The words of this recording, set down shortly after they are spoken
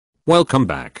Welcome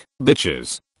back,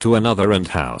 bitches, to another Rant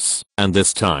house, and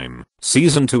this time,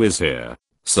 season 2 is here.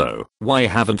 So, why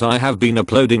haven't I have been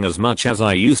uploading as much as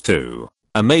I used to?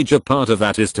 A major part of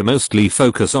that is to mostly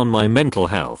focus on my mental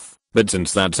health, but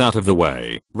since that's out of the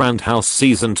way, Rant house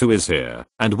season 2 is here,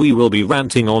 and we will be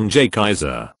ranting on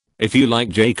Kizer. If you like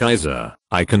Kizer,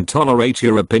 I can tolerate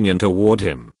your opinion toward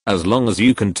him, as long as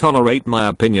you can tolerate my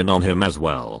opinion on him as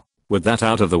well. With that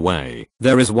out of the way,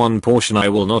 there is one portion I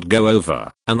will not go over,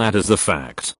 and that is the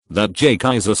fact that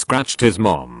Kizer scratched his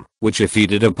mom, which if he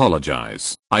did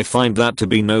apologize, I find that to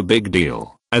be no big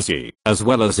deal, as he, as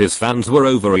well as his fans were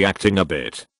overreacting a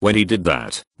bit when he did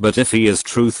that. But if he is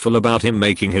truthful about him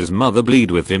making his mother bleed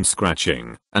with him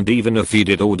scratching, and even if he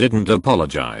did or didn't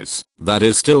apologize, that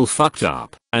is still fucked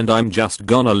up, and I'm just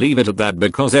gonna leave it at that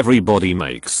because everybody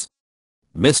makes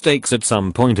mistakes at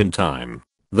some point in time.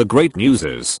 The great news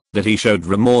is that he showed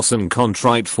remorse and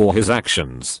contrite for his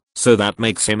actions, so that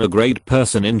makes him a great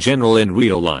person in general in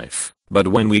real life. But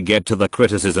when we get to the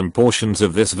criticism portions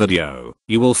of this video,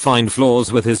 you will find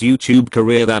flaws with his YouTube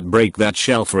career that break that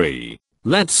shell free.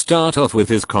 Let's start off with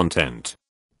his content.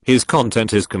 His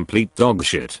content is complete dog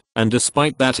shit, and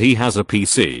despite that he has a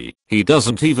PC, he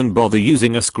doesn't even bother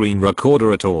using a screen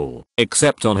recorder at all,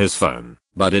 except on his phone.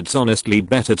 But it's honestly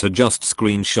better to just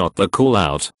screenshot the call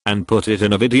out and put it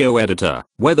in a video editor,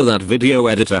 whether that video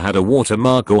editor had a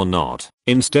watermark or not,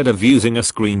 instead of using a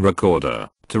screen recorder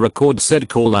to record said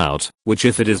call out, which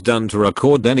if it is done to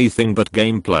record anything but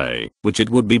gameplay, which it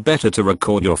would be better to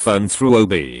record your phone through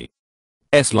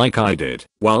OBS like I did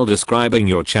while describing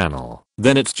your channel,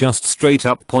 then it's just straight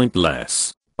up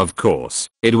pointless. Of course,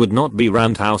 it would not be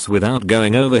Rant House without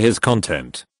going over his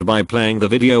content by playing the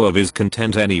video of his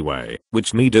content anyway,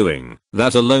 which me doing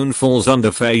that alone falls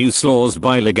under fair use laws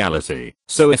by legality.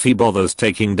 So if he bothers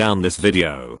taking down this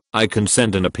video, I can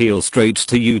send an appeal straight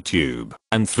to YouTube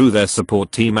and through their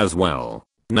support team as well.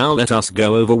 Now let us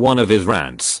go over one of his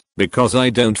rants, because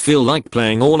I don't feel like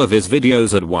playing all of his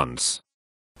videos at once.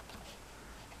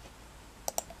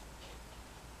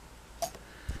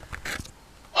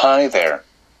 Hi there.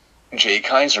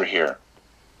 Kizer here.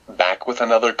 Back with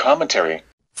another commentary.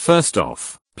 First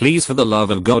off, please for the love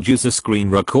of God use a screen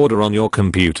recorder on your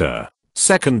computer.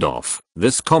 Second off,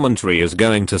 this commentary is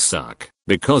going to suck,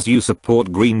 because you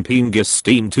support Green Pingus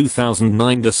Team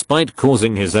 2009 despite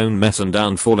causing his own mess and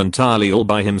downfall entirely all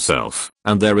by himself,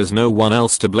 and there is no one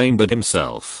else to blame but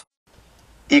himself.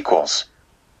 Equals.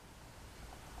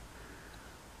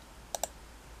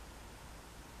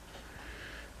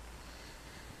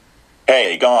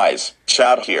 Hey guys,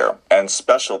 Chad here, and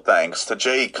special thanks to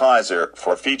Kizer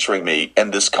for featuring me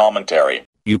in this commentary.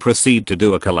 You proceed to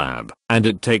do a collab, and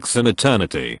it takes an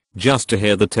eternity just to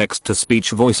hear the text-to-speech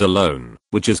voice alone,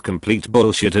 which is complete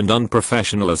bullshit and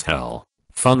unprofessional as hell.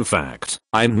 Fun fact,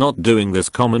 I'm not doing this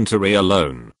commentary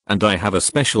alone, and I have a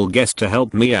special guest to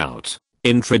help me out.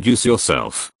 Introduce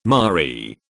yourself,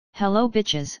 Mari. Hello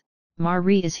bitches,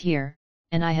 Mari is here,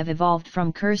 and I have evolved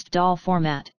from cursed doll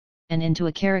format and into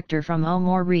a character from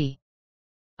Omori.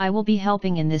 I will be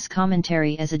helping in this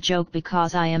commentary as a joke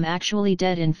because I am actually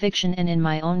dead in fiction and in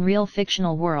my own real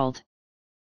fictional world.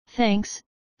 Thanks,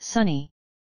 Sunny.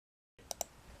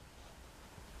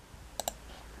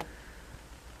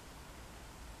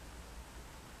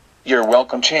 You're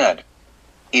welcome, Chad.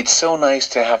 It's so nice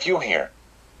to have you here.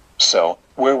 So,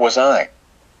 where was I?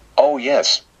 Oh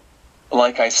yes.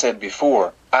 Like I said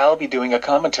before, I'll be doing a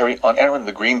commentary on Aaron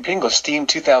the Green Pingus Team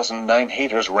 2009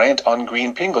 haters rant on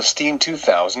Green Pingus Team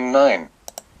 2009.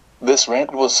 This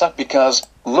rant will suck because,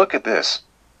 look at this.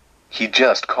 He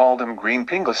just called him Green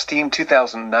Pingus Team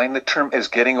 2009. The term is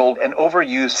getting old and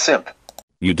overused, simp.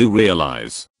 You do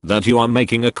realize that you are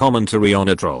making a commentary on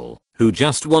a troll who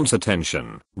just wants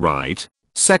attention, right?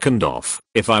 Second off,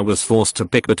 if I was forced to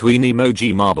pick between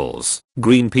Emoji Marbles,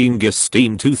 Green Pingus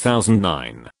Team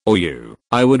 2009, or you,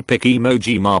 I would pick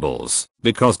Emoji Marbles,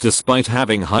 because despite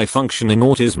having high functioning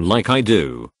autism like I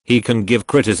do, he can give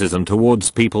criticism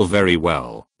towards people very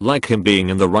well, like him being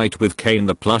in the right with Kane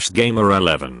the Plush Gamer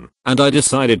 11, and I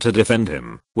decided to defend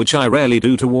him, which I rarely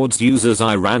do towards users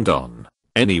I rant on.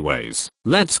 Anyways,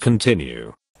 let's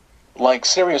continue. Like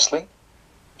seriously?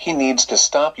 He needs to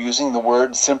stop using the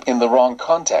word simp in the wrong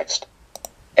context.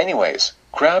 Anyways,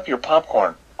 grab your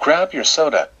popcorn, grab your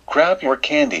soda, grab your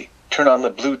candy, turn on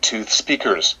the Bluetooth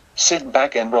speakers, sit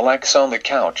back and relax on the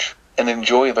couch, and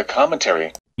enjoy the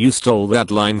commentary. You stole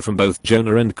that line from both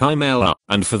Jonah and Chimera,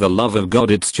 and for the love of God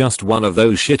it's just one of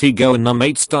those shitty Go and Num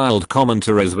 8 styled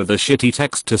commentaries with a shitty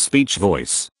text-to-speech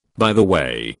voice. By the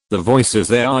way, the voices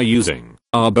they are using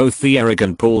are both the Eric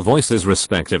and Paul voices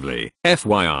respectively,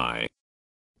 FYI.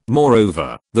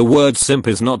 Moreover, the word simp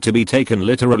is not to be taken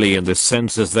literally in this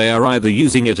sense, as they are either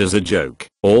using it as a joke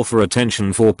or for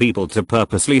attention for people to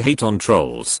purposely hate on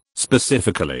trolls,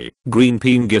 specifically Green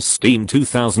Penis Steam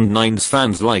 2009's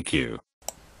fans like you.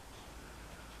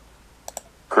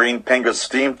 Green Penis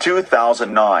Steam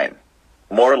 2009.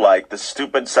 More like the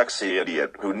stupid sexy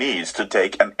idiot who needs to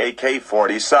take an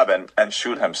AK-47 and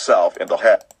shoot himself in the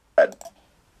head.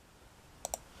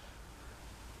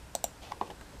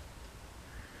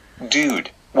 Dude,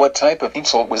 what type of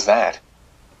insult was that?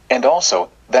 And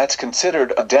also, that's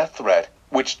considered a death threat,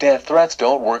 which death threats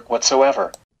don't work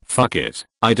whatsoever. Fuck it,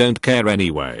 I don't care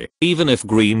anyway, even if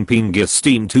Green Penis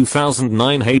Steam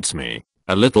 2009 hates me.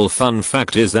 A little fun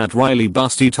fact is that Riley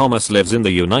Busty Thomas lives in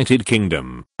the United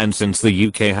Kingdom, and since the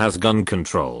UK has gun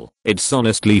control, it's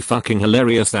honestly fucking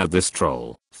hilarious that this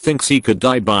troll thinks he could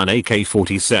die by an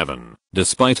AK-47,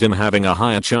 despite him having a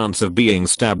higher chance of being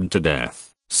stabbed to death,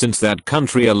 since that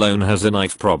country alone has a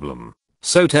knife problem.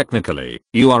 So technically,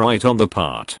 you are right on the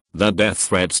part that death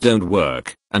threats don't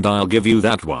work, and I'll give you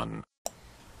that one.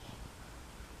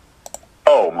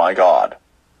 Oh my god.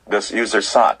 This user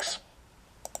sucks.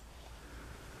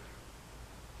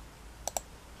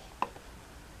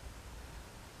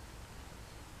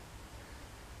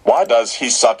 Why does he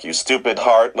suck, you stupid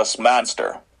heartless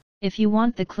monster? If you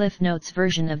want the Cliff Notes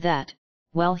version of that,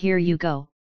 well, here you go.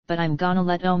 But I'm gonna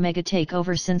let Omega take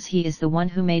over since he is the one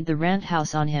who made the rant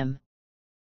house on him.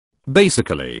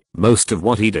 Basically, most of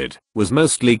what he did was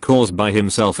mostly caused by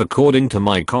himself according to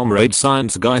my comrade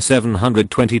Science Guy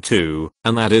 722,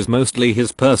 and that is mostly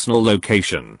his personal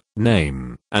location,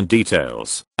 name, and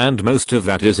details, and most of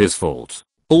that is his fault.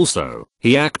 Also,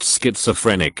 he acts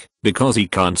schizophrenic because he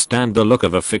can't stand the look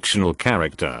of a fictional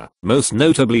character, most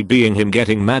notably being him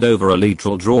getting mad over a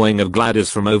literal drawing of Gladys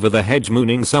from Over the Hedge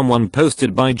mooning someone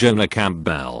posted by Jonah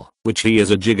Campbell, which he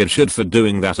is a jigger should for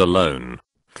doing that alone.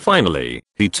 Finally,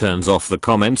 he turns off the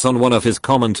comments on one of his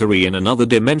commentary in Another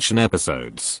Dimension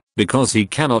episodes because he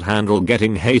cannot handle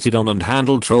getting hated on and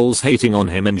handle trolls hating on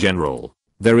him in general.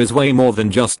 There is way more than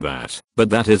just that,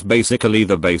 but that is basically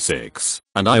the basics,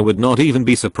 and I would not even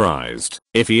be surprised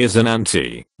if he is an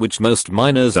anti, which most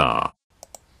minors are.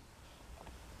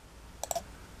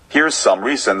 Here's some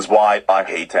reasons why I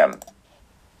hate him.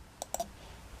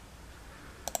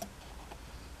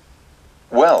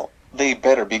 Well, they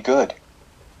better be good.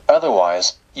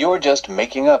 Otherwise, you're just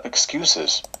making up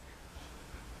excuses.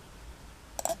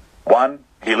 1.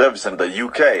 He lives in the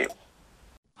UK.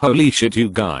 Holy shit, you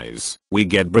guys, we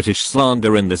get British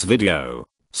slander in this video.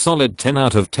 Solid 10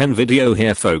 out of 10 video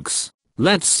here, folks.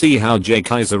 Let's see how J.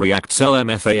 Kizer reacts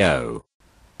LMFAO.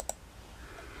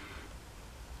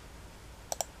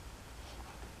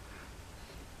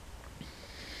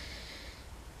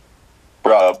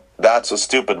 Bruh, that's a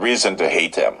stupid reason to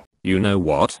hate him. You know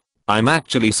what? I'm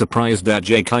actually surprised that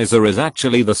J. Kizer is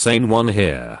actually the sane one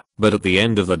here, but at the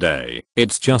end of the day,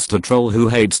 it's just a troll who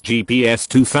hates GPS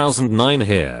 2009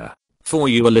 here. For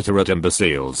you illiterate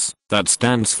imbeciles, that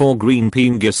stands for Green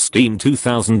Penis Steam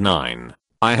 2009.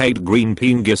 I hate Green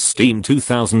Penis Steam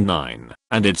 2009,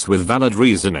 and it's with valid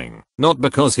reasoning, not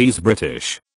because he's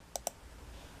British.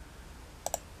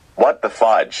 What the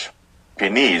fudge? He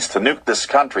needs to nuke this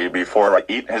country before I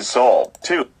eat his soul,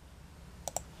 too.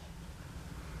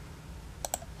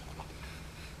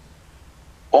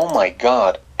 Oh my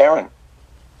god, Aaron.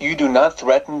 You do not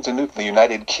threaten to nuke the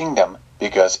United Kingdom,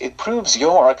 because it proves you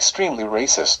are extremely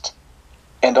racist.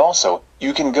 And also,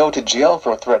 you can go to jail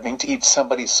for threatening to eat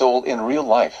somebody's soul in real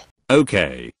life.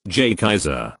 Okay, J.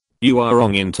 Kizer, you are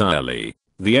wrong entirely.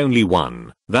 The only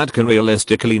one that can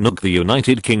realistically nuke the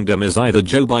United Kingdom is either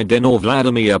Joe Biden or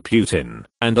Vladimir Putin,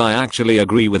 and I actually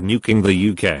agree with nuking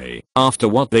the UK after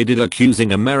what they did,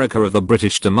 accusing America of the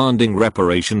British demanding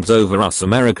reparations over us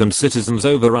American citizens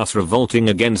over us revolting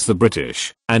against the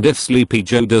British, and if Sleepy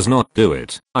Joe does not do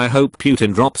it, I hope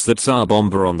Putin drops that Tsar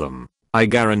bomber on them. I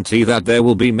guarantee that there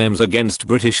will be memes against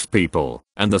British people,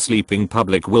 and the sleeping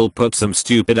public will put some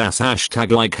stupid ass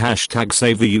hashtag like hashtag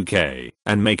save the UK,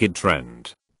 and make it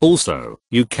trend. Also,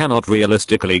 you cannot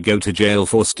realistically go to jail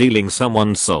for stealing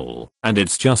someone's soul, and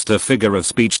it's just a figure of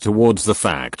speech towards the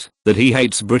fact that he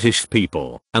hates British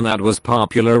people, and that was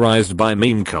popularized by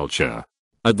meme culture.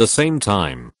 At the same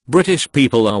time, British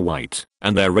people are white,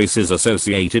 and their race is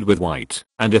associated with white,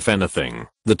 and if anything,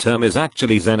 the term is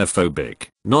actually xenophobic,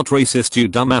 not racist, you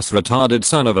dumbass retarded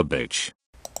son of a bitch.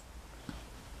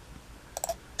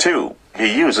 2.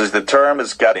 He uses the term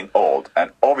is getting old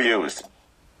and overused.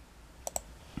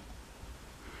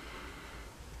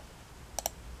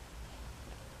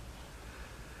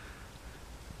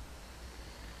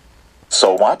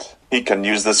 So what? He can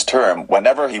use this term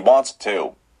whenever he wants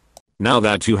to. Now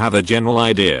that you have a general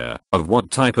idea of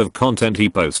what type of content he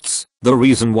posts, the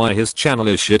reason why his channel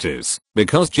is shit is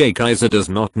because Kizer does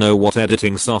not know what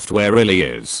editing software really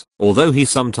is, although he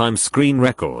sometimes screen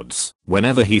records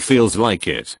whenever he feels like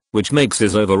it, which makes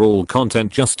his overall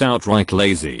content just outright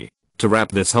lazy. To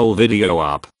wrap this whole video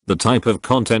up, the type of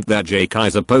content that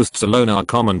Kizer posts alone are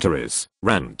commentaries,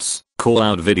 rants, call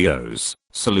out videos,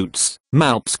 salutes,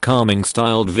 malps calming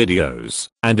styled videos,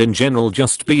 and in general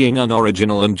just being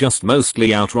unoriginal and just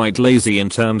mostly outright lazy in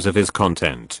terms of his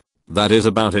content. That is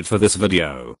about it for this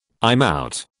video. I'm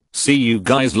out. See you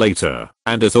guys later,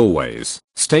 and as always,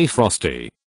 stay frosty.